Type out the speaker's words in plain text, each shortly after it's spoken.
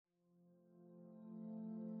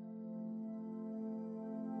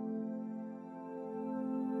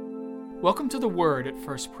Welcome to The Word at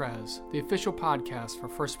First Pres, the official podcast for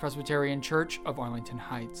First Presbyterian Church of Arlington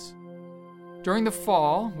Heights. During the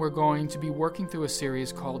fall, we're going to be working through a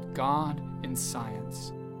series called God in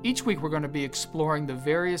Science. Each week we're going to be exploring the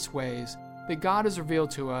various ways that God has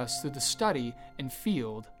revealed to us through the study and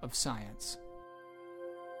field of science.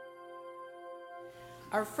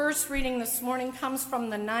 Our first reading this morning comes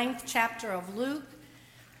from the 9th chapter of Luke,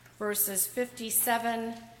 verses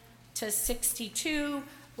 57 to 62,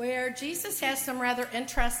 where Jesus has some rather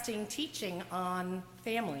interesting teaching on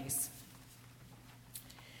families.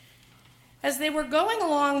 As they were going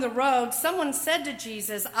along the road, someone said to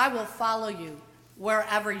Jesus, "I will follow you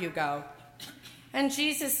wherever you go." And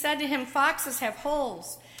Jesus said to him, "Foxes have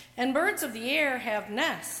holes, and birds of the air have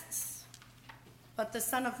nests, but the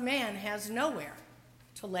Son of Man has nowhere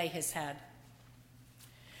to lay his head."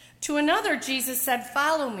 To another, Jesus said,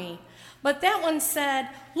 "Follow me." But that one said,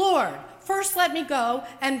 "Lord, first let me go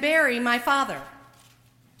and bury my father."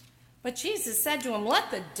 But Jesus said to him,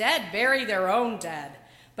 "Let the dead bury their own dead.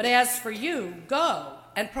 But as for you, go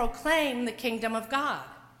and proclaim the kingdom of God."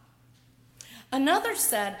 Another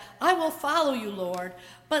said, "I will follow you, Lord,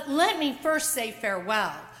 but let me first say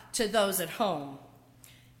farewell to those at home."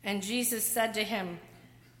 And Jesus said to him,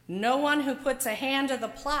 "No one who puts a hand to the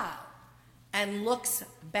plow and looks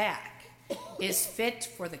back is fit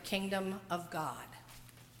for the kingdom of God."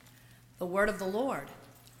 The word of the Lord.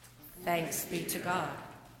 Thanks be to God.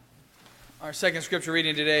 Our second scripture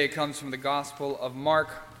reading today comes from the Gospel of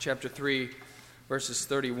Mark, chapter 3, verses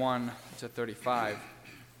 31 to 35.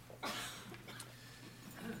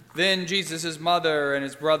 Then Jesus' mother and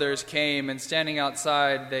his brothers came, and standing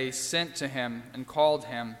outside, they sent to him and called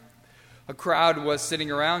him. A crowd was sitting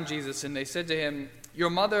around Jesus, and they said to him, "Your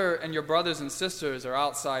mother and your brothers and sisters are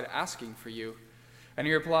outside asking for you." And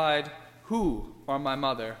he replied, "Who are my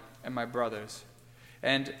mother and my brothers?"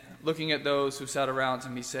 And looking at those who sat around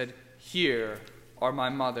him, he said, "Here are my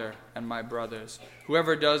mother and my brothers.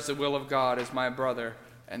 Whoever does the will of God is my brother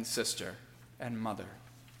and sister and mother."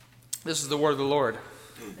 This is the word of the Lord.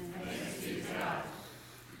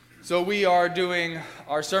 So we are doing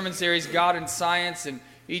our sermon series, God in Science, and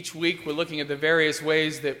each week we're looking at the various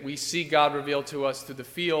ways that we see God revealed to us through the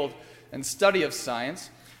field and study of science.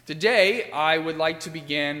 Today, I would like to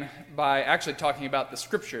begin by actually talking about the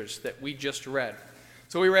scriptures that we just read.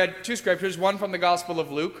 So we read two scriptures, one from the Gospel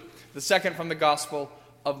of Luke, the second from the Gospel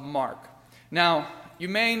of Mark. Now, you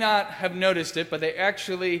may not have noticed it, but they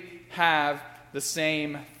actually have the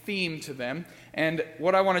same theme to them. And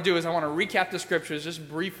what I want to do is I want to recap the scriptures just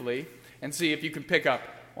briefly and see if you can pick up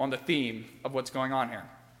on the theme of what's going on here.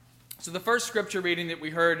 So the first scripture reading that we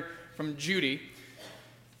heard from Judy,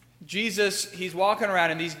 Jesus, he's walking around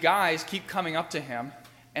and these guys keep coming up to him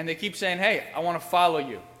and they keep saying, "Hey, I want to follow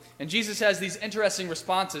you." And Jesus has these interesting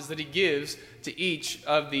responses that he gives to each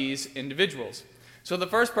of these individuals. So the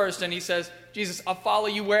first person, he says, "Jesus, I'll follow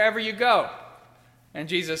you wherever you go." And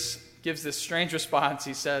Jesus gives this strange response.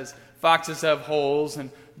 He says, "Foxes have holes and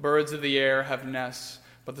birds of the air have nests,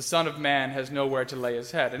 but the Son of Man has nowhere to lay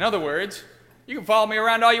his head." In other words, you can follow me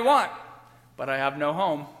around all you want, but I have no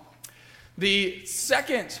home. The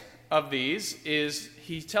second of these is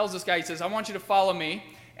he tells this guy, he says, "I want you to follow me."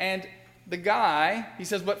 And the guy, he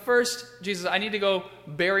says, "But first, Jesus, I need to go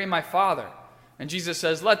bury my father." And Jesus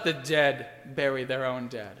says, "Let the dead bury their own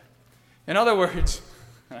dead." In other words,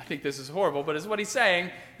 I think this is horrible, but it's what he's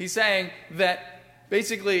saying. He's saying that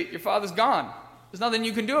basically your father's gone. There's nothing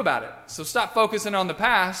you can do about it. So stop focusing on the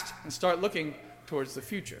past and start looking towards the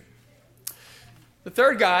future. The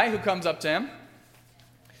third guy who comes up to him,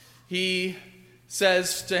 he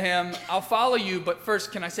says to him, "I'll follow you, but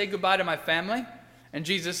first, can I say goodbye to my family?" And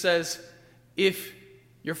Jesus says, "If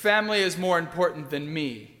your family is more important than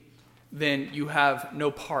me, then you have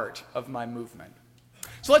no part of my movement."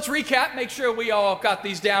 So let's recap, make sure we all got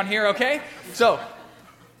these down here, okay? So,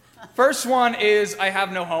 first one is, I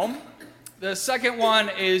have no home. The second one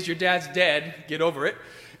is, your dad's dead, get over it.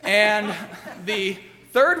 And the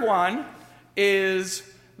third one is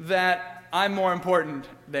that I'm more important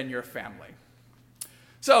than your family.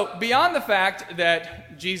 So, beyond the fact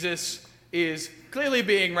that Jesus is clearly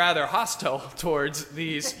being rather hostile towards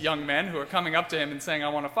these young men who are coming up to him and saying, "I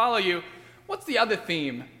want to follow you," what's the other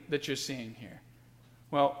theme that you're seeing here?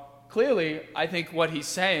 Well, clearly, I think what he's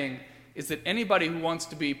saying is that anybody who wants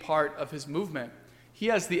to be part of his movement, he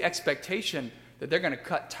has the expectation that they're going to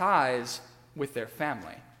cut ties with their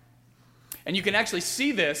family. And you can actually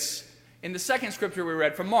see this in the second scripture we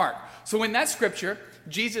read from Mark. So in that scripture,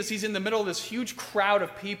 Jesus, he's in the middle of this huge crowd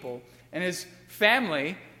of people, and his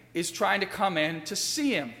family is trying to come in to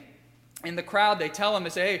see him. In the crowd, they tell him, they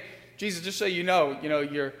say, "Hey, Jesus, just so you know,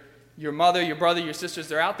 your mother, your brother, your sisters,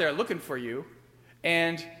 they're out there looking for you.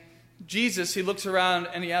 And Jesus, he looks around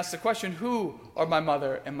and he asks the question, who are my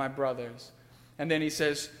mother and my brothers? And then he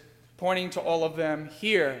says, pointing to all of them,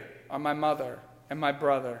 here are my mother and my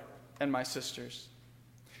brother and my sisters.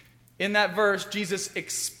 In that verse, Jesus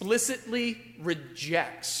explicitly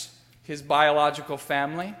rejects his biological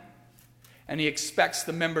family, and he expects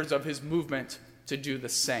the members of his movement to do the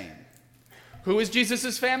same. Who is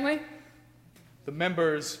Jesus' family? The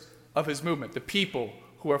members of his movement, the people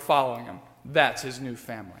who are following him. That's his new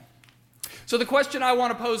family. So the question I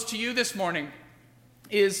want to pose to you this morning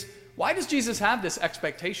is, why does Jesus have this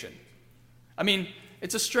expectation? I mean,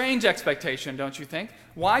 it's a strange expectation, don't you think?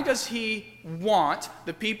 Why does he want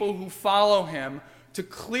the people who follow him to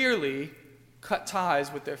clearly cut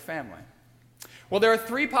ties with their family? Well, there are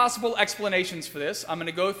three possible explanations for this. I'm going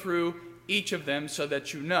to go through each of them so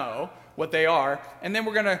that you know what they are, and then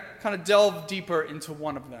we're going to kind of delve deeper into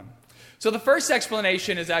one of them. So the first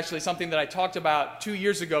explanation is actually something that I talked about 2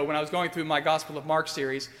 years ago when I was going through my Gospel of Mark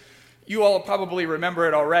series. You all probably remember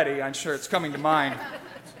it already. I'm sure it's coming to mind.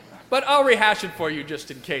 But I'll rehash it for you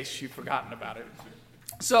just in case you've forgotten about it.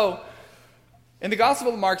 So, in the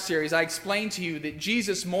Gospel of Mark series, I explained to you that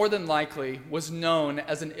Jesus more than likely was known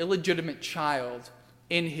as an illegitimate child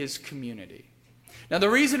in his community. Now, the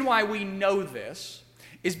reason why we know this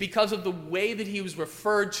is because of the way that he was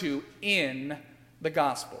referred to in the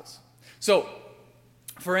Gospels. So,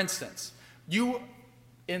 for instance,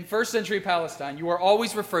 in first century Palestine, you are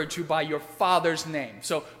always referred to by your father's name.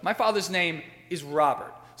 So, my father's name is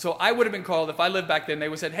Robert. So I would have been called, if I lived back then, they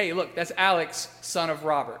would have said, hey, look, that's Alex, son of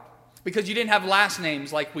Robert. Because you didn't have last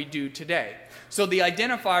names like we do today. So the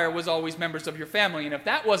identifier was always members of your family. And if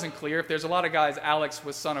that wasn't clear, if there's a lot of guys, Alex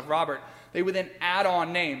was son of Robert, they would then add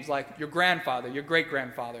on names like your grandfather, your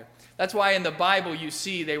great-grandfather. That's why in the Bible you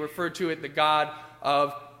see they refer to it the God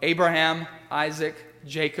of Abraham, Isaac,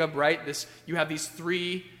 Jacob, right? You have these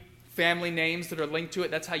three family names that are linked to it.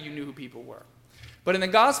 That's how you knew who people were. But in the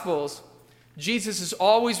Gospels, Jesus is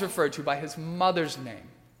always referred to by his mother's name.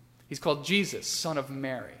 He's called Jesus, son of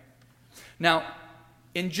Mary. Now,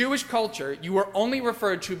 in Jewish culture, you were only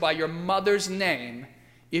referred to by your mother's name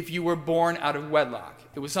if you were born out of wedlock.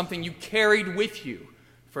 It was something you carried with you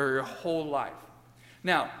for your whole life.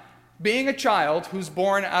 Now, being a child who's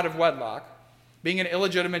born out of wedlock, being an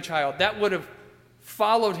illegitimate child, that would have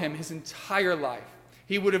followed him his entire life.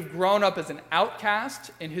 He would have grown up as an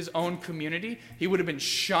outcast in his own community. He would have been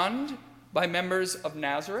shunned by members of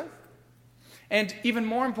Nazareth. And even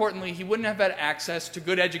more importantly, he wouldn't have had access to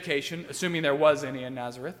good education, assuming there was any in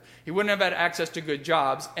Nazareth. He wouldn't have had access to good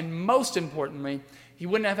jobs. And most importantly, he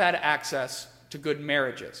wouldn't have had access to good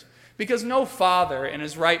marriages. Because no father in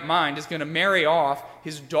his right mind is going to marry off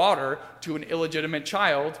his daughter to an illegitimate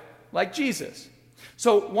child like Jesus.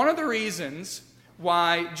 So one of the reasons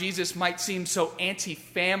why Jesus might seem so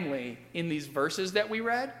anti-family in these verses that we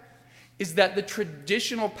read is that the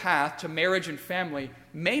traditional path to marriage and family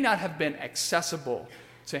may not have been accessible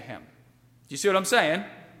to him. Do you see what I'm saying?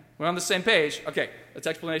 We're on the same page. Okay, that's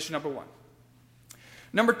explanation number one.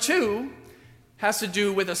 Number two has to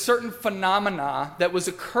do with a certain phenomena that was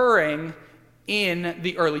occurring in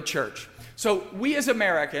the early church. So we as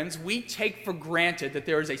Americans, we take for granted that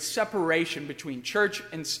there is a separation between church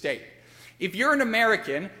and state. If you're an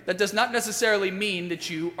American, that does not necessarily mean that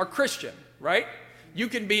you are Christian, right? You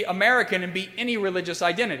can be American and be any religious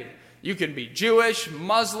identity. You can be Jewish,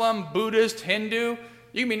 Muslim, Buddhist, Hindu.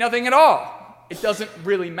 You can be nothing at all. It doesn't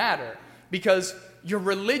really matter because your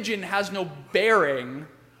religion has no bearing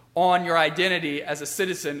on your identity as a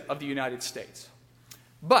citizen of the United States.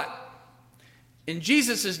 But in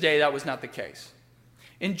Jesus' day, that was not the case.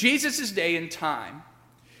 In Jesus' day and time,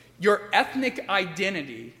 your ethnic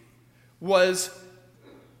identity was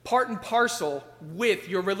part and parcel with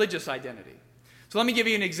your religious identity. So let me give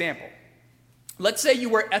you an example. Let's say you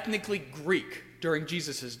were ethnically Greek during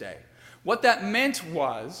Jesus' day. What that meant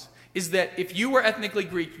is that if you were ethnically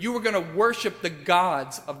Greek, you were going to worship the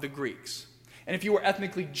gods of the Greeks. And if you were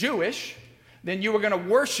ethnically Jewish, then you were going to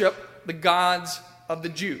worship the gods of the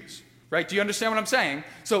Jews. Right? Do you understand what I'm saying?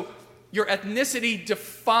 So your ethnicity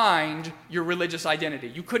defined your religious identity.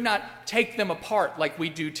 You could not take them apart like we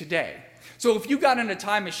do today. So if you got in a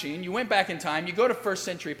time machine, you went back in time, you go to first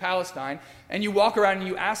century Palestine, and you walk around and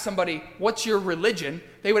you ask somebody, what's your religion?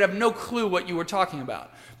 They would have no clue what you were talking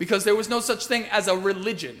about. Because there was no such thing as a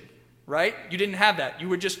religion, right? You didn't have that.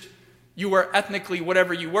 You were ethnically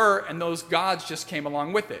whatever you were, and those gods just came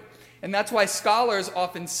along with it. And that's why scholars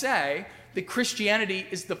often say that Christianity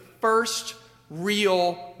is the first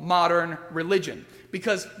real modern religion.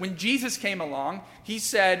 Because when Jesus came along, he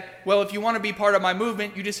said, well, if you want to be part of my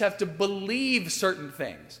movement, you just have to believe certain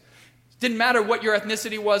things. It didn't matter what your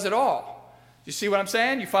ethnicity was at all. You see what I'm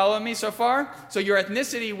saying? You following me so far? So your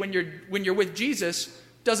ethnicity when you're with Jesus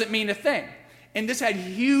doesn't mean a thing. And this had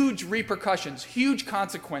huge repercussions, huge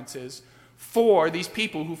consequences for these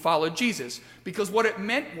people who followed Jesus. Because what it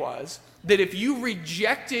meant was that if you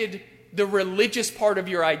rejected the religious part of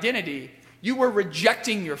your identity, you were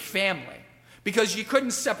rejecting your family. Because you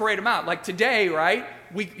couldn't separate them out. Like today, right?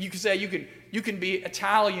 You could say you can be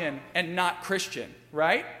Italian and not Christian,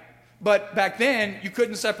 right? But back then, you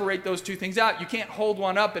couldn't separate those two things out. You can't hold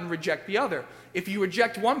one up and reject the other. If you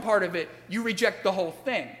reject one part of it, you reject the whole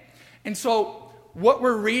thing. And so what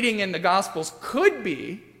we're reading in the Gospels could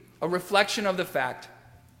be a reflection of the fact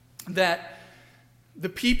that the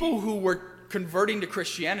people who were converting to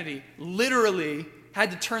Christianity literally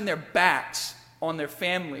had to turn their backs on their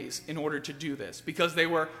families in order to do this, because they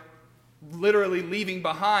were literally leaving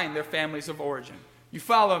behind their families of origin. You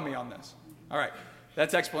follow me on this? All right,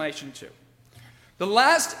 that's explanation 2. The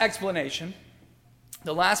last explanation,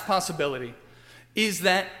 the last possibility, is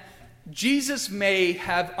that Jesus may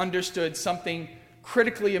have understood something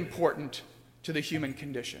critically important to the human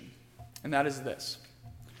condition, and that is this: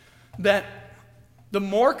 that the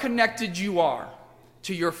more connected you are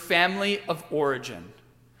to your family of origin,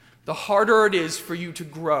 the harder it is for you to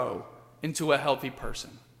grow into a healthy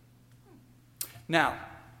person. Now,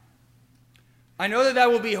 I know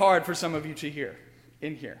that will be hard for some of you to hear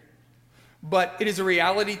in here, but it is a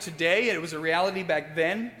reality today, and it was a reality back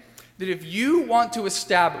then, that if you want to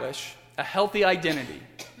establish a healthy identity,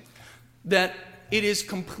 that it is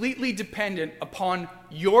completely dependent upon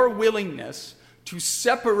your willingness to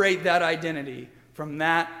separate that identity from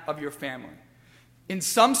that of your family. In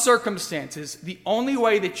some circumstances, the only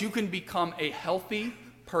way that you can become a healthy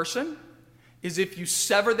person is if you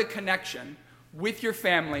sever the connection with your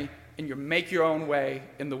family and you make your own way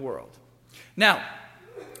in the world. Now,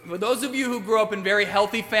 for those of you who grew up in very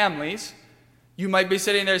healthy families, you might be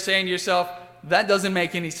sitting there saying to yourself, that doesn't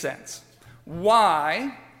make any sense.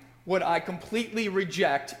 Why would I completely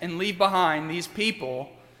reject and leave behind these people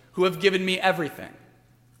who have given me everything?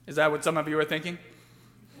 Is that what some of you are thinking?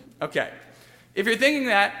 Okay. If you're thinking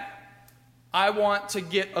that, I want to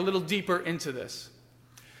get a little deeper into this,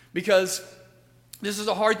 because this is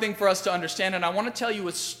a hard thing for us to understand, and I want to tell you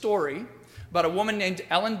a story about a woman named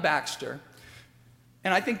Ellen Baxter,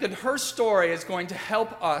 and I think that her story is going to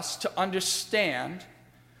help us to understand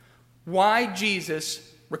why Jesus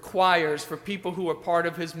requires for people who are part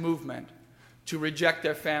of his movement to reject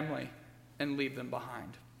their family and leave them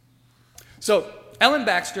behind. So, Ellen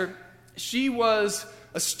Baxter, she was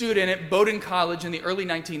a student at Bowdoin College in the early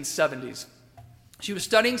 1970s. She was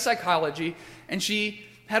studying psychology, and she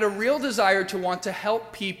had a real desire to want to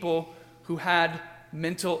help people who had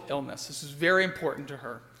mental illness. This is very important to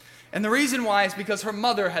her. And the reason why is because her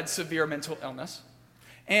mother had severe mental illness,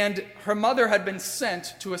 and her mother had been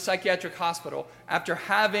sent to a psychiatric hospital after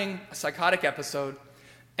having a psychotic episode,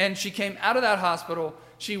 and she came out of that hospital,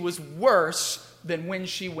 she was worse than when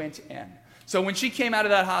she went in. So when she came out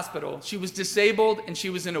of that hospital, she was disabled and she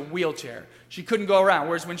was in a wheelchair. She couldn't go around,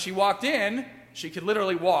 whereas when she walked in, she could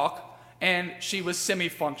literally walk, and she was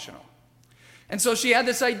semi-functional. And so she had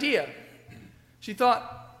this idea. She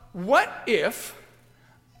thought, what if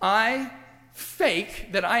I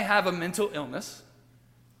fake that I have a mental illness,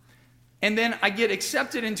 and then I get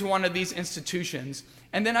accepted into one of these institutions,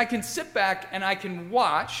 and then I can sit back and I can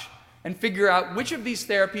watch and figure out which of these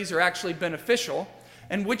therapies are actually beneficial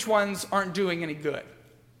and which ones aren't doing any good.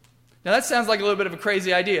 Now that sounds like a little bit of a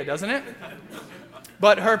crazy idea, doesn't it?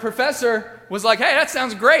 But her professor was like, hey, that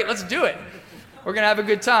sounds great, let's do it. We're going to have a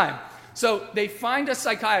good time. So they find a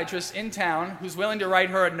psychiatrist in town who's willing to write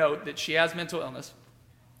her a note that she has mental illness.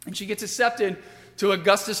 And she gets accepted to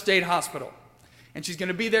Augusta State Hospital. And she's going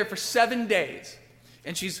to be there for 7 days.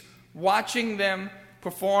 And she's watching them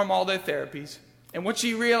perform all their therapies. And what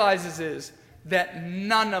she realizes is that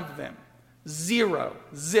none of them,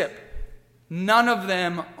 none of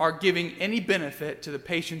them are giving any benefit to the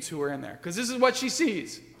patients who are in there. Because this is what she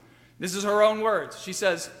sees. This is her own words. She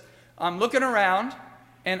says, I'm looking around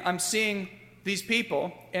and I'm seeing these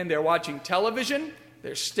people, and they're watching television,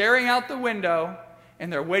 they're staring out the window,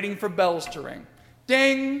 and they're waiting for bells to ring.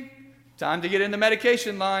 Ding! Time to get in the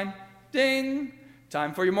medication line. Ding!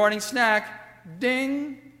 Time for your morning snack.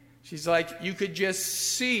 Ding! She's like, you could just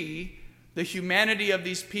see the humanity of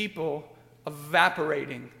these people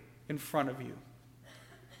evaporating in front of you.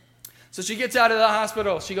 So she gets out of the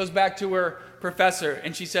hospital. She goes back to her professor,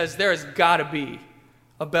 and she says, there has got to be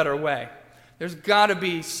a better way. There's got to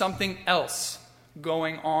be something else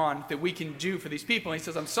going on that we can do for these people. And he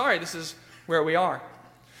says, I'm sorry, this is where we are.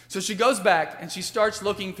 So she goes back and she starts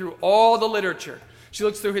looking through all the literature. She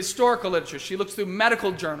looks through historical literature. She looks through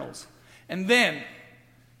medical journals. And then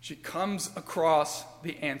she comes across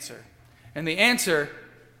the answer. And the answer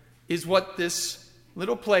is what this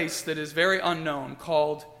little place that is very unknown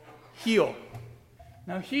called Heel.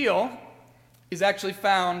 Now, Heel is actually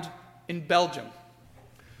found in Belgium.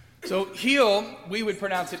 So Heel, we would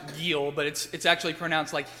pronounce it Giel, but it's actually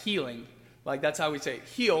pronounced like healing. Like that's how we say it.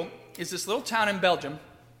 Heel is this little town in Belgium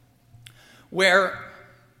where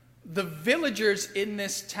the villagers in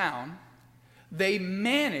this town, they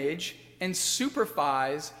manage and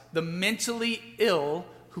supervise the mentally ill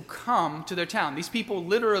who come to their town. These people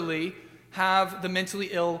literally have the mentally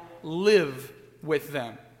ill live with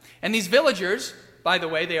them. And these villagers, by the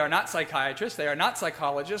way, they are not psychiatrists, they are not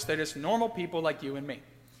psychologists, they're just normal people like you and me.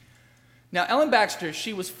 Now, Ellen Baxter,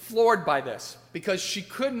 she was floored by this because she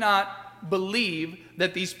could not believe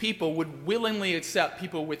that these people would willingly accept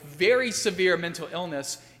people with very severe mental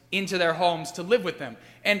illness into their homes to live with them.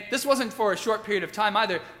 And this wasn't for a short period of time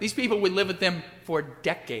either. These people would live with them for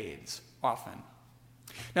decades, often.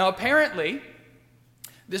 Now, apparently,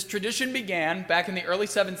 this tradition began back in the early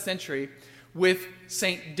 7th century with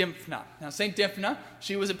Saint Dymphna. Now, Saint Dymphna,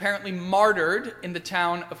 she was apparently martyred in the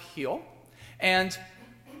town of Heel. And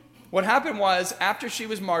what happened was, after she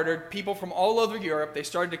was martyred, people from all over Europe, they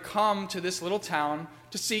started to come to this little town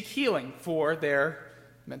to seek healing for their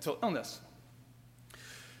mental illness.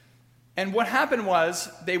 And what happened was,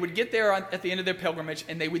 they would get there at the end of their pilgrimage,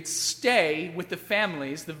 and they would stay with the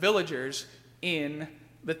families, the villagers, in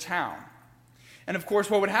the town. And of course,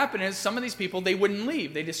 what would happen is, some of these people, they wouldn't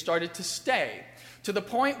leave. They just started to stay. To the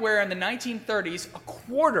point where in the 1930s, a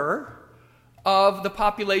quarter of the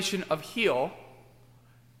population of Heel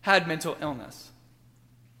had mental illness.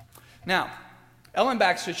 Now, Ellen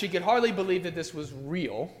Baxter, she could hardly believe that this was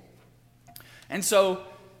real. And so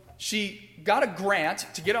she got a grant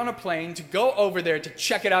to get on a plane to go over there to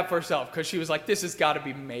check it out for herself, because she was like, this has got to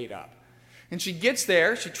be made up. And she gets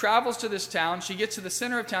there, she travels to this town, she gets to the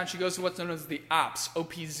center of town, she goes to what's known as the Ops,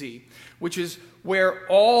 O-P-Z, which is where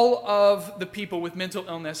all of the people with mental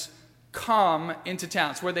illness come into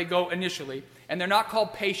town. It's where they go initially. And they're not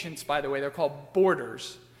called patients, by the way, they're called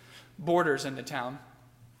boarders into town.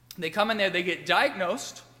 They come in there, they get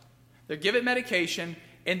diagnosed, they're given medication,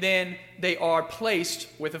 and then they are placed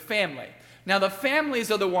with a family. Now, the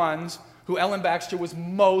families are the ones who Ellen Baxter was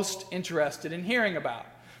most interested in hearing about,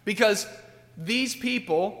 because these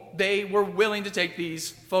people, they were willing to take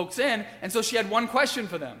these folks in, and so she had one question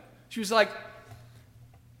for them. She was like,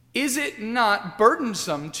 is it not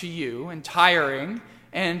burdensome to you and tiring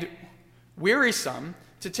and wearisome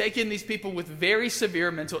to take in these people with very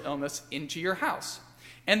severe mental illness into your house?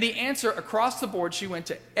 And the answer across the board, she went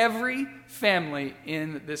to every family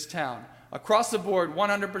in this town. Across the board,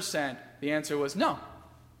 100%, the answer was no,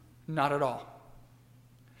 not at all.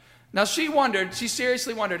 Now she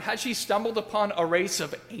seriously wondered, had she stumbled upon a race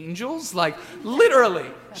of angels? Like, literally,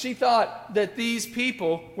 she thought that these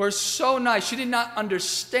people were so nice. She did not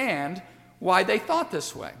understand why they thought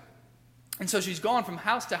this way. And so she's going from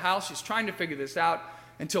house to house, she's trying to figure this out,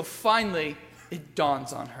 until finally it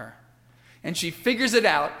dawns on her. And she figures it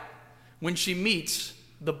out when she meets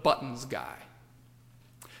the Buttons guy.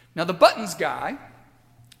 Now, the Buttons guy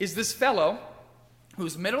is this fellow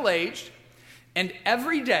who's middle-aged, and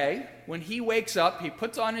every day when he wakes up, he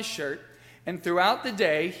puts on his shirt, and throughout the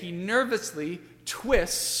day, he nervously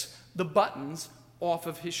twists the buttons off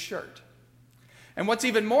of his shirt. And what's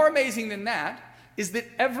even more amazing than that is that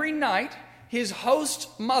every night, his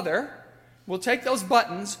host mother will take those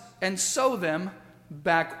buttons and sew them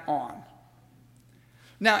back on.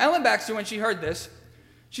 Now, Ellen Baxter, when she heard this,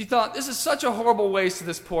 she thought, this is such a horrible waste of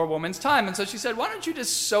this poor woman's time. And so she said, why don't you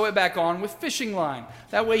just sew it back on with fishing line?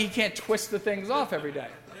 That way he can't twist the things off every day.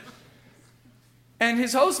 And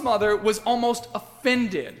his host mother was almost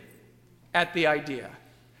offended at the idea.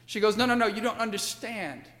 She goes, no, you don't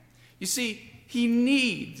understand. You see, he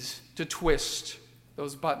needs to twist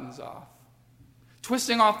those buttons off.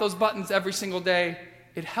 Twisting off those buttons every single day,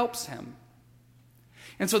 it helps him.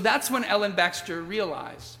 And so that's when Ellen Baxter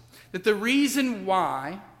realized that the reason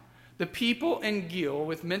why the people in Giel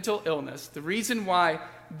with mental illness, the reason why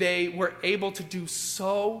they were able to do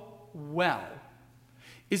so well,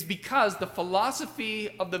 is because the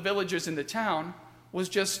philosophy of the villagers in the town was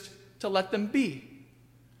just to let them be.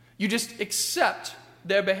 You just accept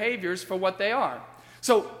their behaviors for what they are.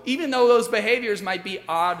 So even though those behaviors might be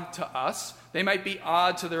odd to us, they might be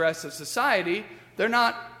odd to the rest of society, they're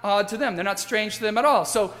not odd to them. They're not strange to them at all.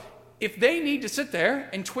 So if they need to sit there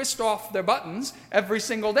and twist off their buttons every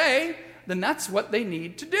single day, then that's what they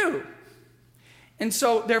need to do. And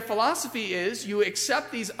so their philosophy is you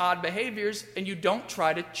accept these odd behaviors and you don't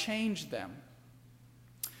try to change them.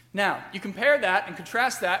 Now, you compare that and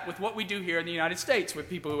contrast that with what we do here in the United States with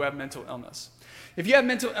people who have mental illness. If you have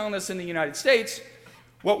mental illness in the United States,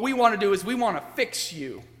 what we want to do is we want to fix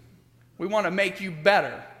you. We want to make you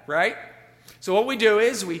better, right? So what we do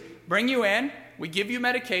is we bring you in, we give you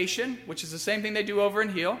medication, which is the same thing they do over in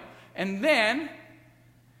Heal, and then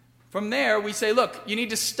from there we say, look, you need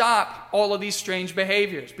to stop all of these strange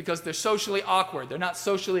behaviors because they're socially awkward, they're not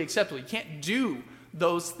socially acceptable. You can't do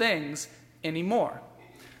those things anymore.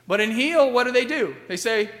 But in Heal, what do? They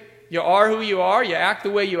say, you are who you are, you act the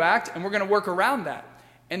way you act, and we're going to work around that.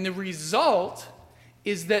 And the result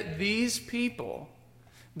is that these people,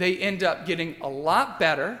 they end up getting a lot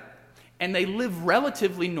better, and they live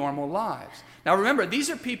relatively normal lives. Now remember, these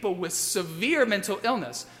are people with severe mental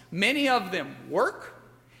illness. Many of them work,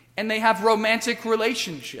 and they have romantic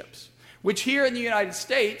relationships, which here in the United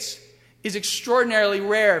States is extraordinarily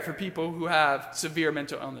rare for people who have severe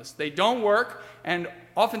mental illness. They don't work, and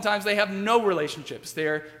oftentimes they have no relationships.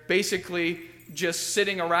 They're basically just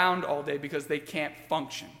sitting around all day because they can't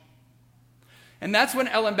function. And that's when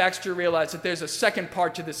Ellen Baxter realized that there's a second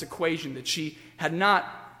part to this equation that she had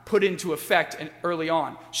not put into effect early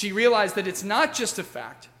on. She realized that it's not just a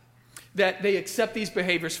fact that they accept these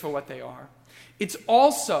behaviors for what they are. It's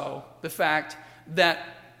also the fact that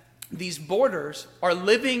these boarders are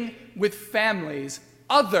living with families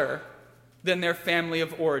other than their family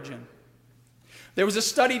of origin. There was a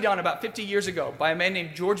study done about 50 years ago by a man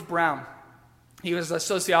named George Brown. He was a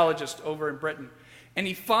sociologist over in Britain. And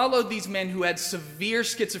he followed these men who had severe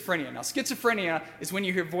schizophrenia. Now, schizophrenia is when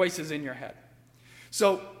you hear voices in your head.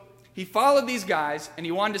 So he followed these guys, and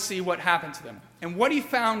he wanted to see what happened to them. And what he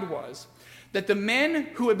found was that the men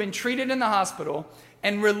who had been treated in the hospital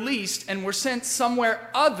and released and were sent somewhere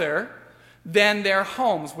other than their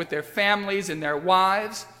homes with their families and their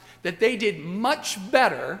wives, that they did much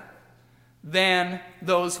better than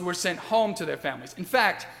those who were sent home to their families. In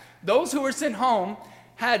fact, those who were sent home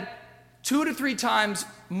had 2 to 3 times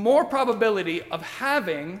more probability of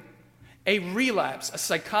having a relapse, a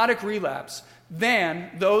psychotic relapse, than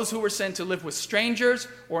those who were sent to live with strangers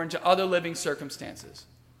or into other living circumstances.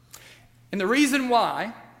 And the reason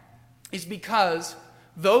why is because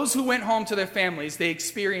those who went home to their families, they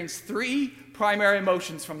experienced 3 primary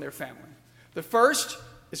emotions from their family. The first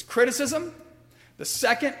is criticism, the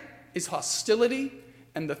second is hostility,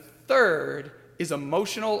 and the third is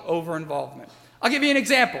emotional over-involvement. I'll give you an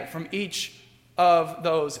example from each of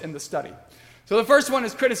those in the study. So the first one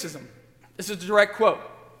is criticism. This is a direct quote.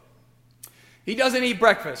 He doesn't eat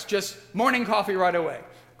breakfast, just morning coffee right away.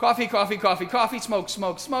 Coffee, coffee, coffee, coffee, smoke,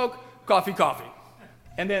 smoke, smoke, coffee, coffee.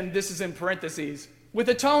 And then this is in parentheses, with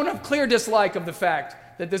a tone of clear dislike of the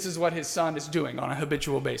fact that this is what his son is doing on a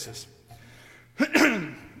habitual basis.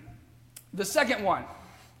 The second one,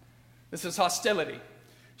 this is hostility.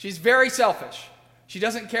 She's very selfish. She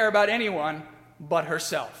doesn't care about anyone but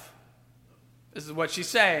herself. This is what she's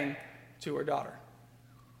saying to her daughter.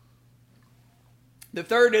 The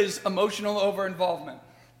third is emotional over-involvement.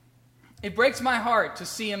 It breaks my heart to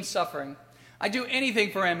see him suffering. I'd do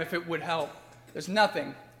anything for him if it would help. There's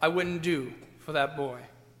nothing I wouldn't do for that boy.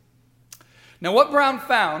 Now, what Brown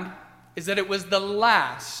found is that it was the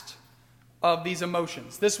last of these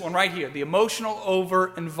emotions, this one right here, the emotional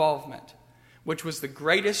over-involvement, which was the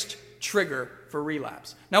greatest trigger for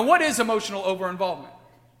relapse. Now, what is emotional over-involvement?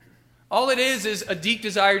 All it is a deep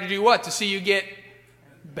desire to do what? To see you get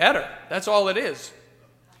better. That's all it is.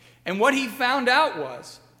 And what he found out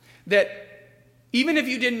was that even if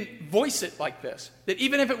you didn't voice it like this, that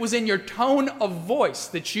even if it was in your tone of voice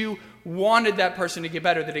that you wanted that person to get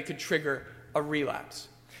better, that it could trigger a relapse.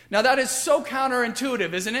 Now that is so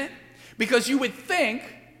counterintuitive, isn't it? Because you would think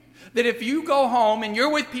that if you go home and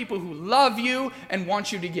you're with people who love you and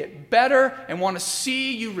want you to get better and want to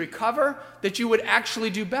see you recover, that you would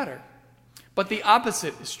actually do better. But the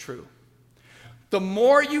opposite is true. The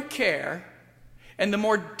more you care and the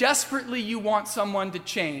more desperately you want someone to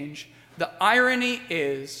change, the irony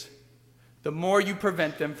is the more you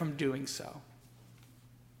prevent them from doing so.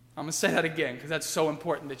 I'm going to say that again because that's so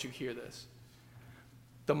important that you hear this.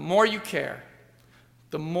 The more you care,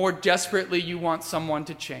 the more desperately you want someone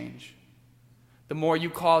to change, the more you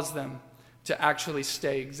cause them to actually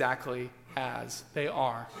stay exactly as they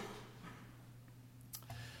are.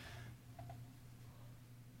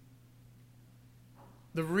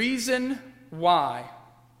 The reason why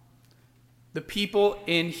the people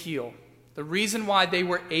in Heal, the reason why they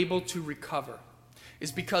were able to recover,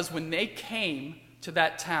 is because when they came to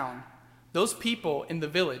that town, those people in the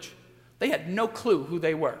village, they had no clue who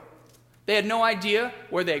they were. They had no idea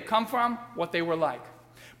where they had come from, what they were like.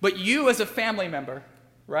 But you as a family member,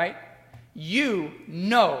 right, you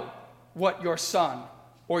know what your son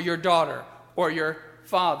or your daughter or your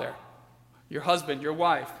father, your husband, your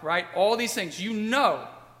wife, right, all these things, you know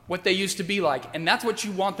what they used to be like, and that's what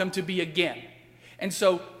you want them to be again. And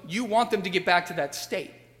so you want them to get back to that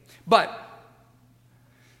state. But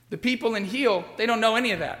the people in Heel, they don't know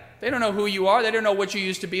any of that. They don't know who you are. They don't know what you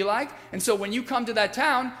used to be like. And so when you come to that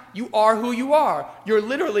town, you are who you are. You're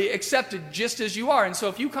literally accepted just as you are. And so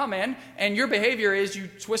if you come in and your behavior is you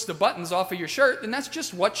twist the buttons off of your shirt, then that's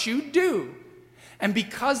just what you do. And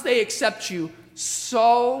because they accept you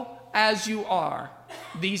so as you are,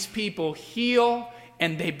 these people heal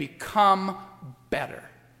and they become better.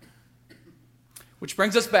 Which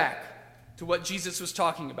brings us back to what Jesus was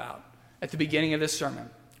talking about at the beginning of this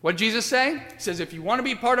sermon. What did Jesus say? He says, if you want to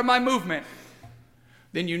be part of my movement,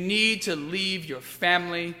 then you need to leave your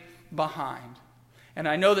family behind. And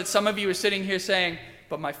I know that some of you are sitting here saying,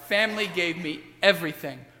 but my family gave me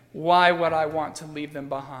everything. Why would I want to leave them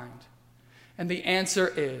behind? And the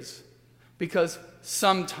answer is because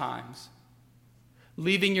sometimes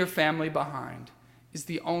leaving your family behind is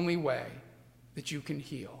the only way that you can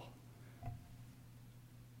heal.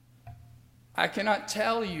 I cannot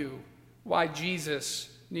tell you why Jesus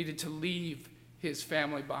needed to leave his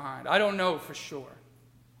family behind. I don't know for sure.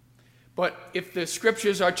 But if the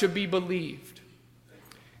scriptures are to be believed,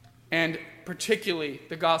 and particularly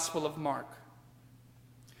the Gospel of Mark,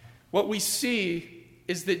 what we see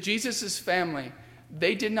is that Jesus' family,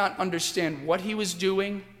 they did not understand what he was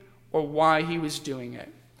doing or why he was doing it.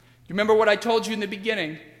 You remember what I told you in the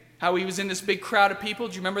beginning, how he was in this big crowd of people?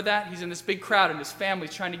 Do you remember that? He's in this big crowd and his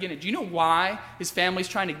family's trying to get in. Do you know why his family's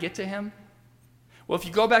trying to get to him? Well, if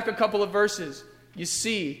you go back a couple of verses, you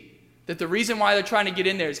see that the reason why they're trying to get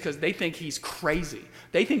in there is because they think he's crazy.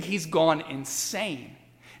 They think he's gone insane.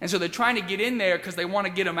 And so they're trying to get in there because they want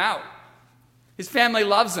to get him out. His family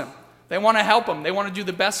loves him. They want to help him. They want to do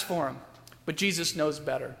the best for him. But Jesus knows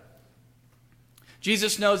better.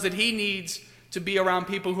 Jesus knows that he needs to be around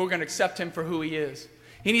people who are going to accept him for who he is.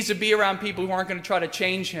 He needs to be around people who aren't going to try to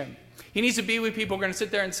change him. He needs to be with people who are going to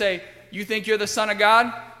sit there and say, you think you're the Son of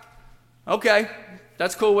God? Okay,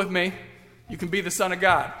 that's cool with me. You can be the Son of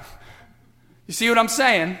God. You see what I'm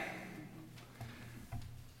saying?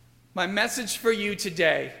 My message for you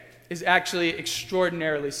today is actually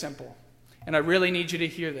extraordinarily simple. And I really need you to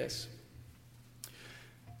hear this.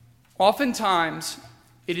 Oftentimes,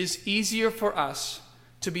 it is easier for us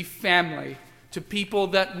to be family to people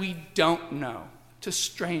that we don't know, to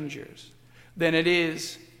strangers, than it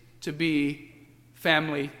is to be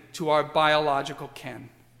family to our biological kin.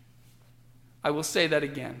 I will say that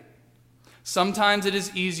again. Sometimes it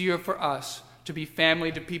is easier for us to be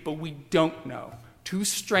family to people we don't know, to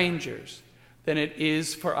strangers, than it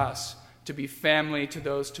is for us to be family to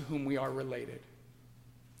those to whom we are related.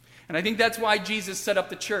 And I think that's why Jesus set up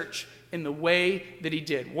the church in the way that he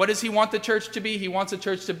did. What does he want the church to be? He wants the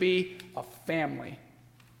church to be a family.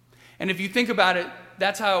 And if you think about it,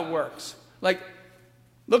 that's how it works. Like,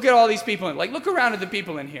 look at all these people. Look around at the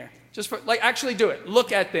people in here. Actually do it.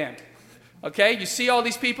 Look at them. Okay? You see all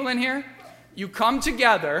these people in here? You come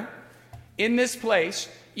together in this place.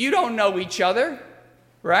 You don't know each other,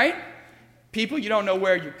 right? People, you don't know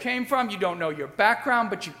where you came from. You don't know your background,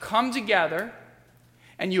 but you come together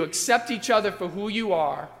and you accept each other for who you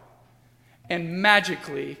are, and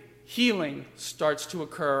magically, healing starts to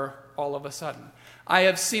occur all of a sudden. I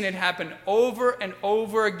have seen it happen over and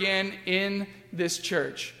over again in this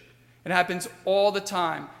church. It happens all the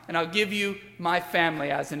time. And I'll give you my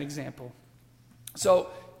family as an example.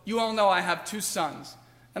 So, you all know I have 2 sons.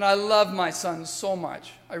 And I love my sons so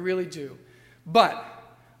much. I really do. But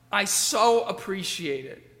I so appreciate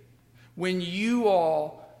it when you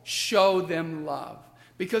all show them love.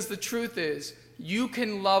 Because the truth is, you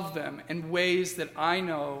can love them in ways that I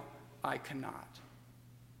know I cannot.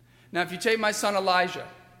 Now, if you take my son Elijah,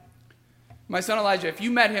 if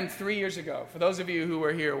you met him 3 years ago, for those of you who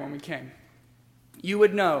were here when we came, you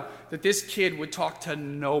would know that this kid would talk to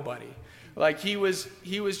nobody. Like he was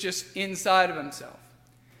just inside of himself.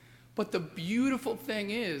 But the beautiful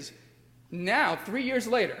thing is, now, 3 years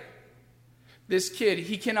later, this kid,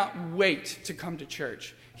 he cannot wait to come to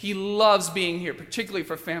church. He loves being here, particularly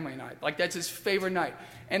for family night. Like, that's his favorite night.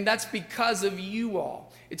 And that's because of you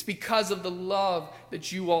all. It's because of the love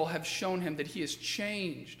that you all have shown him that he has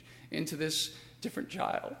changed into this different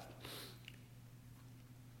child.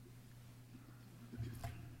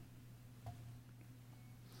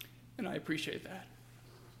 And I appreciate that.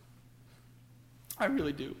 I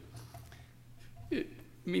really do. It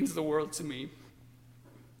means the world to me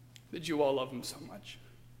that you all love him so much.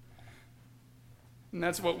 And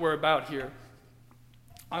that's what we're about here.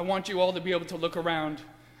 I want you all to be able to look around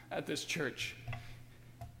at this church.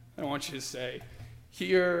 And I want you to say,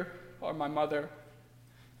 here are my mother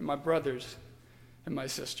and my brothers and my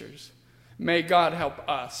sisters. May God help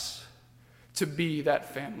us to be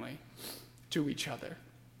that family to each other.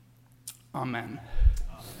 Amen.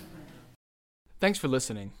 Thanks for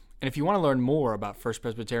listening. And if you want to learn more about First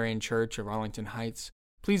Presbyterian Church of Arlington Heights,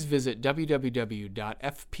 please visit www.fpcah.org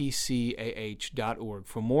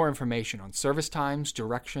for more information on service times,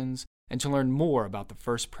 directions, and to learn more about the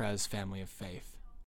First Pres family of faith.